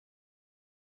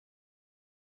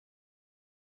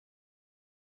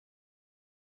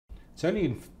It's only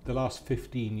in the last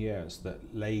 15 years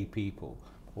that lay people,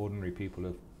 ordinary people,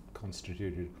 have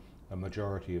constituted a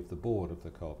majority of the board of the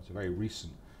co-op. It's a very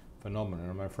recent phenomenon.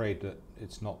 I'm afraid that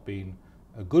it's not been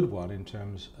a good one in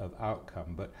terms of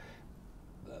outcome, but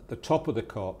at the top of the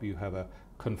co-op you have a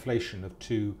conflation of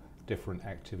two different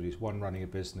activities, one running a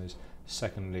business,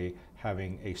 secondly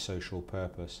having a social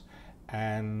purpose,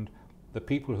 and the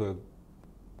people who are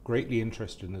greatly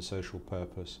interested in the social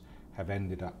purpose have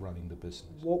ended up running the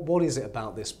business. What is it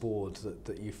about this board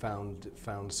that you found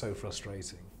so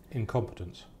frustrating?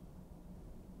 Incompetence.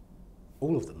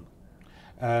 All of them?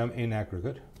 In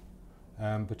aggregate,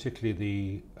 particularly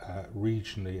the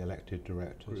regionally elected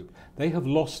directors. Group. They have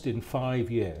lost in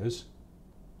 5 years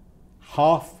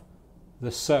half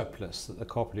the surplus that the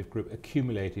cooperative group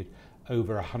accumulated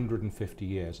over 150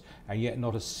 years, and yet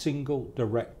not a single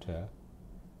director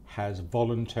has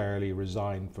voluntarily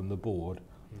resigned from the board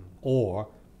or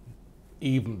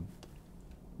even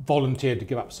volunteered to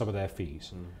give up some of their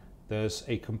fees. There's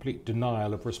a complete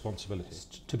denial of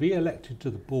responsibilities. To be elected to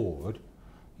the board,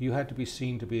 you had to be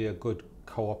seen to be a good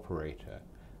cooperator.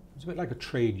 It's a bit like a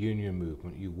trade union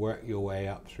movement. You work your way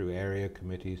up through area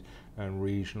committees and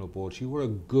regional boards. You were a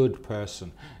good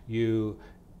person. You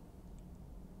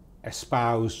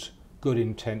espoused good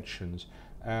intentions.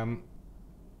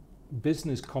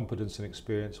 Business competence and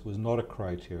experience was not a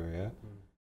criteria.